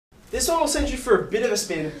This one will send you for a bit of a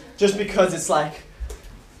spin just because it's like,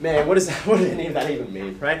 man, what is that? What does any of that even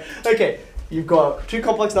mean, right? Okay, you've got two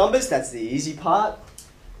complex numbers. That's the easy part.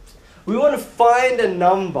 We want to find a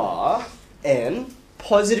number, n,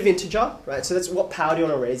 positive integer, right? So that's what power do you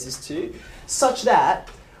want to raise this to, such that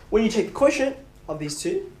when you take the quotient of these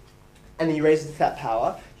two and then you raise it to that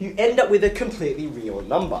power, you end up with a completely real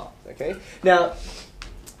number, okay? Now,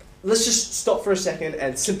 let's just stop for a second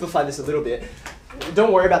and simplify this a little bit.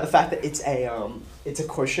 Don't worry about the fact that it's a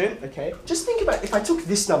quotient, okay? Just think about if I took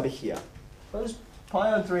this number here,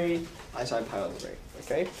 pi on 3, I sine pi on 3,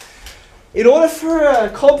 okay? In order for a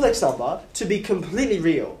complex number to be completely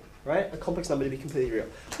real, right? A complex number to be completely real,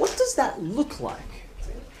 what does that look like?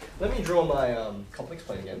 Let me draw my complex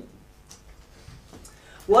plane again.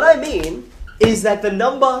 What I mean is that the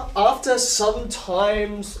number after some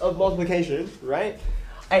times of multiplication, right?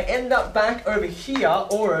 I end up back over here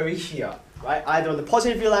or over here, right? Either on the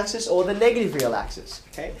positive real axis or the negative real axis,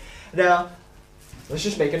 okay? Now, let's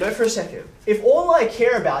just make a note for a second. If all I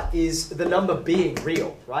care about is the number being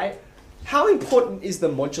real, right? How important is the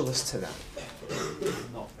modulus to that?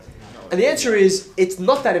 And the answer is, it's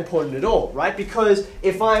not that important at all, right? Because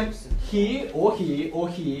if I'm here, or here, or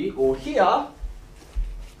here, or here,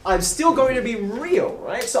 I'm still going to be real,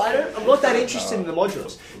 right? So I'm not that interested in the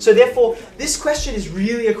modulus. So therefore, this question is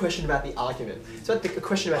really a question about the argument. It's a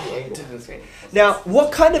question about the angle. Now,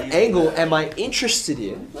 what kind of angle am I interested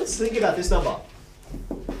in? Let's think about this number.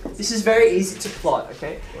 This is very easy to plot,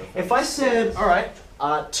 okay? If I said, all right,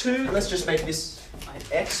 2, let's just make this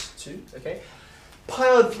x, 2, okay? Pi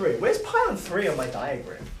on 3. Where's pi on 3 on my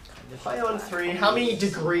diagram? Pi on 3. How many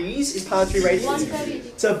degrees is pi on 3 raised to?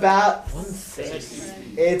 It's about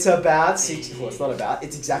 130. It's about 60. Well, it's not about.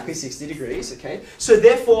 It's exactly 60 degrees, okay? So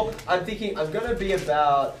therefore, I'm thinking I'm going to be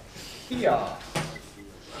about here-ish.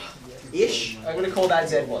 I'm going to call that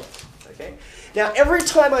Z1, okay? Now, every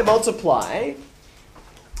time I multiply,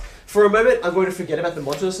 for a moment, I'm going to forget about the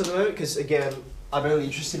modulus at the moment, because again, I'm only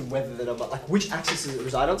interested in whether the number, like which axis does it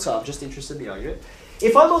reside on, so I'm just interested in the argument.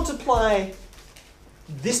 If I multiply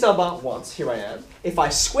this number once, here I am. If I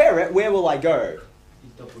square it, where will I go?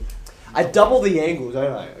 I double the angle,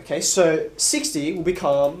 don't I? Okay, so 60 will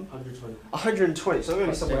become 120. So I'm going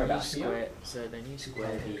to be somewhere about here. So then you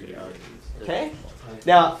square the okay?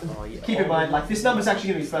 Now, keep in mind, like this number's actually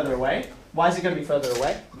going to be further away. Why is it going to be further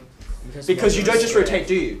away? Because you don't just rotate,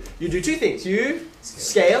 do you? You do two things. You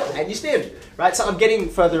scale and you spin, right? So I'm getting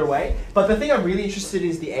further away. But the thing I'm really interested in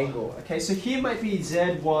is the angle. Okay, so here might be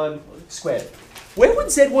Z1 squared. Where would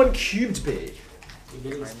Z1 cubed be?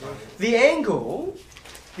 The angle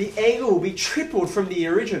will be tripled from the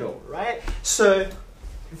original, right? So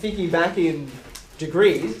thinking back in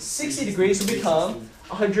degrees, 60 degrees will become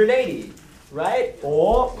 180, right?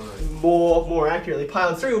 Or more accurately, pi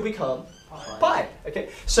on 3 will become pi. Okay,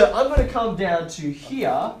 so I'm going to come down to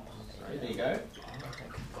here. There you go.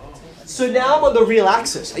 So now I'm on the real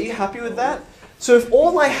axis. Are you happy with that? So if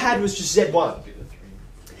all I had was just Z1,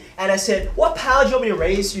 and I said, what power do you want me to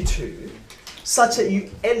raise you to, such that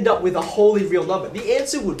you end up with a wholly real number? The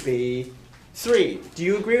answer would be 3. Do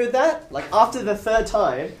you agree with that? Like after the third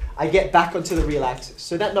time, I get back onto the real axis.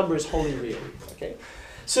 So that number is wholly real. Okay.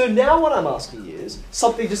 So now what I'm asking is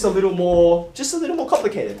something just a little more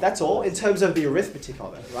complicated. That's all in terms of the arithmetic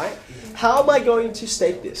of it, right? How am I going to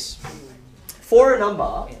state this? For a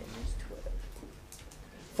number,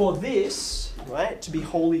 for this, right, to be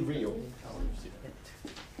wholly real,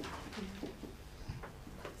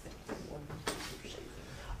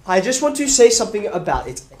 I just want to say something about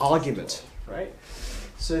its argument, right?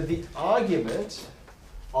 So the argument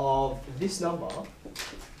of this number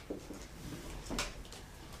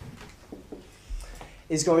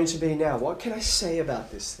is going to be now, what can I say about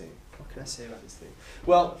this thing? What can I say about this thing?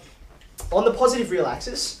 Well, on the positive real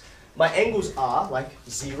axis, my angles are like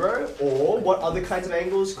 0, or what other kinds of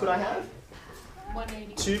angles could I have?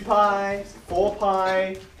 180. 2 pi, 4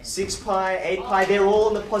 pi, 6 pi, 8 pi, they're all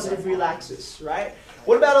on the positive real axis, right?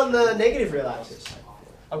 What about on the negative real axis?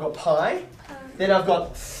 I've got pi, then I've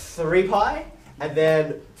got 3 pi, and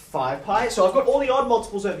then 5 pi. So I've got all the odd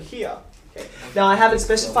multiples over here. Okay. Now I haven't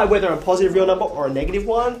specified whether a positive real number or a negative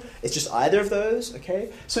one. It's just either of those. Okay.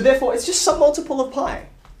 So therefore, it's just some multiple of pi.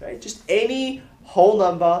 Right? Just any whole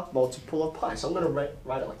number multiple of pi. So I'm going to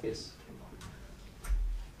write it like this.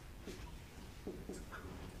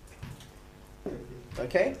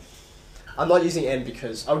 Okay. I'm not using n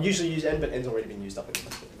because I would usually use n, but n's already been used up.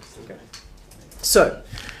 Okay. So,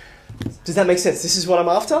 does that make sense? This is what I'm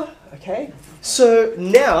after. Okay. So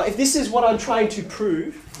now, if this is what I'm trying to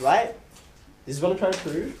prove, right? This is what I'm trying to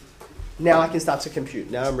prove. Now I can start to compute.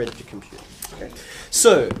 Now I'm ready to compute. Okay.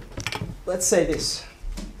 So let's say this.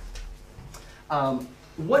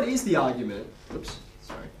 What is the argument? Oops,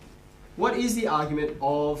 sorry. What is the argument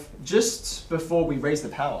of just before we raise the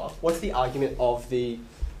power? What's the argument of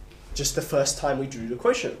just the first time we drew the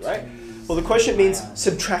quotient, right? Well, the quotient means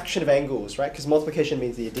subtraction of angles, right? Because multiplication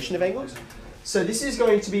means the addition of angles. So this is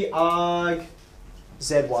going to be arg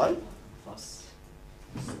z1. Plus.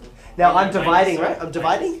 Now I'm dividing, right? I'm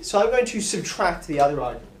dividing, so I'm going to subtract the other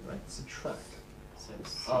argument, right? Subtract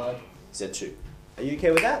arg z2. Are you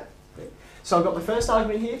okay with that? So I've got my first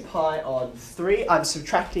argument here, pi on 3. I'm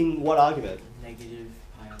subtracting what argument? Negative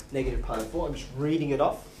pi on Negative pi on 4. I'm just reading it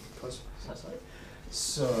off.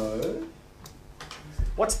 So,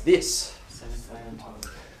 what's this? 7 pi on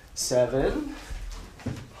 12. 7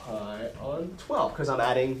 pi on 12. Because I'm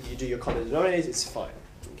adding, you do your common denominators, it's fine.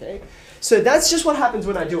 Okay? So that's just what happens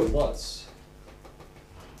when I do it once.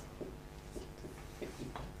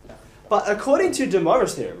 But according to De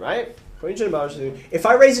Moivre's theorem, right? According to De Moivre's theorem, if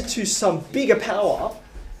I raise it to some bigger power,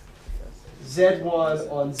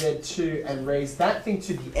 z1 on z2, and raise that thing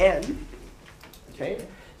to the n, okay,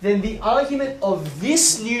 then the argument of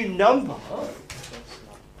this new number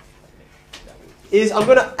is I'm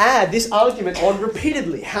going to add this argument on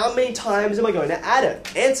repeatedly. How many times am I going to add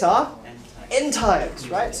it? Answer, n times,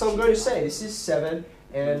 right? So I'm going to say this is 7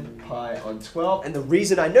 n pi on 12. And the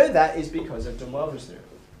reason I know that is because of De Moivre's theorem.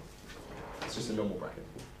 It's just a normal bracket.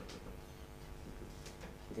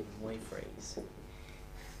 De Moivre's.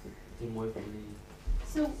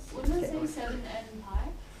 So, wouldn't it say 7 n pi?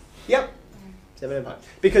 Yep. 7 n pi.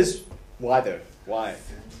 Because, why though? Why?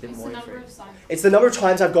 It's the number of cycles. It's the number of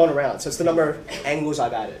times I've gone around. So it's the number of angles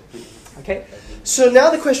I've added. Okay? So now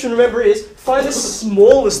the question, remember, is find the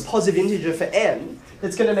smallest positive integer for n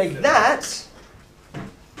that's going to make that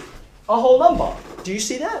a whole number. Do you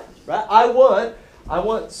see that? Right? I want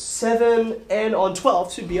 7n on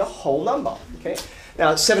 12 to be a whole number. Okay?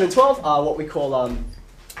 Now 7 and 12 are what we call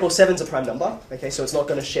well, 7's a prime number. Okay, so it's not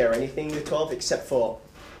going to share anything with 12 except for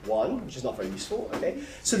 1, which is not very useful. Okay,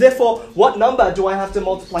 so therefore, what number do I have to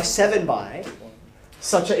multiply 7 by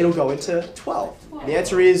such that it'll go into 12? And the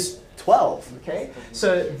answer is 12. Okay,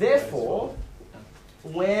 so therefore,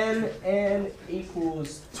 when n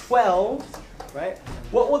equals 12, right?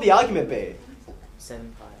 What will the argument be?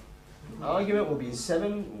 7 pi. Argument will be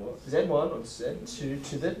z1 or z2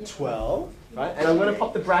 to the 12, right? And I'm going to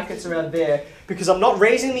pop the brackets around there because I'm not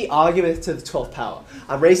raising the argument to the 12th power.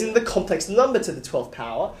 I'm raising the complex number to the 12th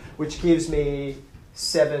power, which gives me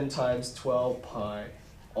 7 times 12 pi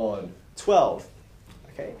on 12.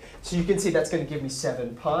 Okay, so you can see that's going to give me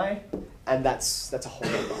 7 pi, and that's a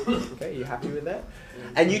whole number. Okay, are you happy with that?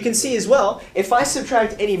 And you can see as well, if I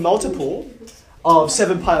subtract any multiple of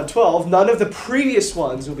 7 pi on 12, none of the previous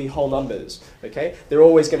ones will be whole numbers, okay? They're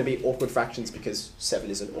always going to be awkward fractions because 7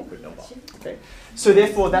 is an awkward number, okay? So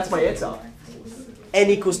therefore, that's my answer. N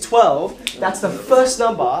equals 12, that's the first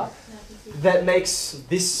number that makes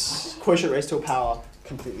this quotient raised to a power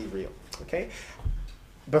completely real, okay?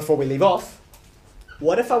 Before we leave off,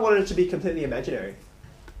 what if I wanted it to be completely imaginary?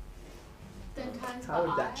 Then times How would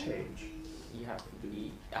by that I. change?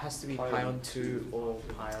 It has to be pi on 2 or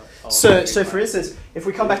pi on... So for instance, if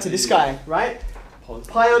we come back to this guy, right?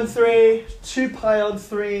 Pi on 3, 2 pi on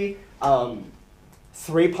 3,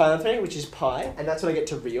 3 pi on 3, which is pi, and that's when I get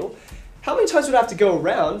to real. How many times would I have to go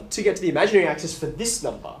around to get to the imaginary axis for this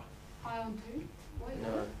number? Pi on 2? Wait,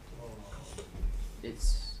 No.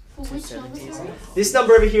 It's For which 270, number, isn't sorry? it? This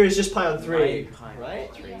number over here is just pi on 3, 9 pi on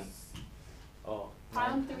right? 3. Yeah. Oh. Pi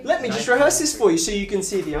on 3. Let me just rehearse this for you so you can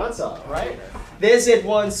see the answer, right? There's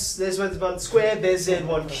z1 squared, there's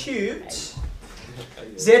z1 cubed.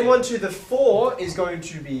 Z1 to the 4 is going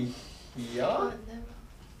to be here,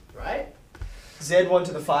 right? Z1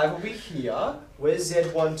 to the 5 will be here. Where's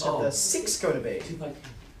Z1 to the 6 going to be?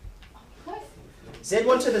 What?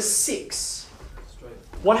 Z1 to the 6.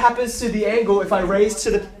 What happens to the angle if I raise to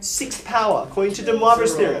the 6th power? According to De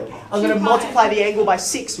Moivre's theorem, I'm going to 2 pi. multiply the angle by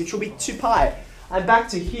 6, which will be 2 pi. I'm back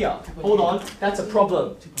to here. Hold on, that's a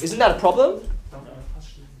problem. Isn't that a problem?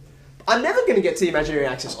 I'm never going to get to the imaginary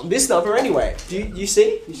axis on this number anyway. Do you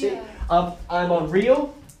see? You see? Yeah. I'm on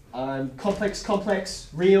real, I'm complex, complex,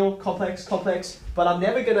 real, complex, complex, but I'm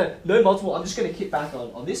never going to, no multiple, I'm just going to kick back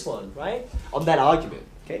on this one, right? On that argument,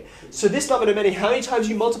 okay? So this number, no matter how many times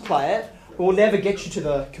you multiply it, will never get you to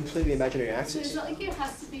the completely imaginary So it's axis. not like it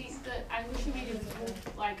has to be, the angle should be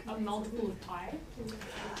like a multiple of pi.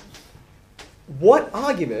 What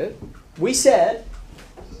argument? We said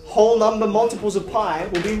whole number multiples of pi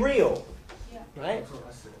will be real, Yeah. right?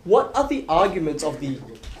 What are the arguments of the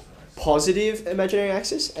positive imaginary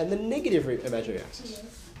axis and the negative imaginary axis?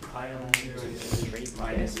 Pi on 2 is 3 pi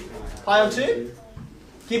Minus Pi on 2?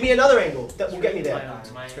 Give me another angle that will get me pi there.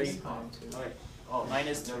 on 3 pi on 2. Oh,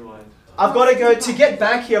 minus 2. I've got to go, to get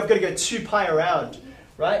back here, I've got to go 2 pi around,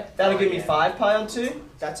 right? That'll give me 5 pi on 2.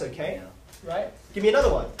 That's okay, right? Give me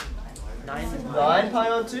another one. 9 pi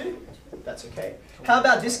on 2. That's okay. How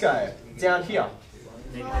about this guy down here?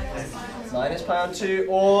 Minus pi on 2.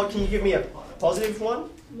 Or can you give me a positive one?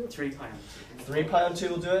 3 pi on 3 pi on 2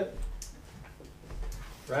 will do it.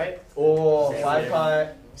 Right? Or 5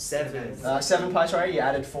 pi. 7. 7 pi, sorry, you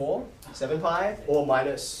added 4. 7 pi, or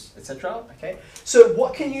minus, etc. Okay? So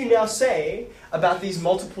what can you now say about these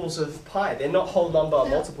multiples of pi? They're not whole number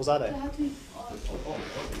multiples, are they? They have to be odd.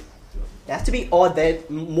 They have to be odd. They're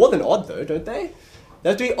more than odd, though, don't they? They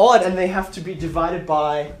have to be odd, and they have to be divided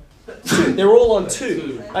by 2. They're all on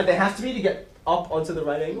 2. Right? They have to be to get up onto the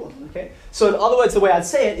right angle. Okay? So in other words, the way I'd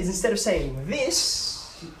say it is instead of saying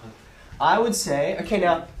this, I would say, okay,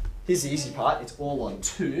 now, here's the easy part. It's all on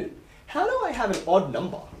 2. How do I have an odd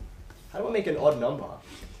number? How do I make an odd number?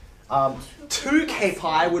 2k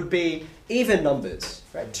pi would be even numbers,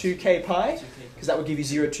 right? 2k pi, because that would give you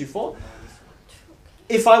 0, 2, 4.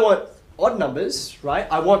 If I want odd numbers, right,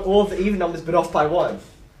 I want all of the even numbers but off by 1,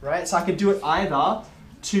 right? So I could do it either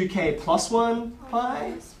 2k plus 1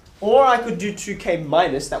 pi, or I could do 2k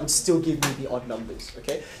minus, that would still give me the odd numbers,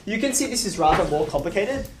 okay? You can see this is rather more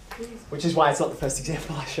complicated, which is why it's not the first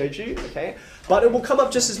example I showed you, okay? But it will come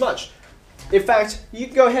up just as much. In fact, you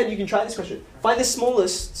can go ahead and you can try this question. Find the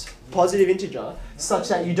smallest positive integer such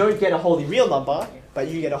that you don't get a wholly real number, but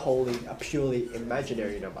you get a purely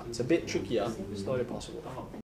imaginary number. It's a bit trickier, it's not impossible.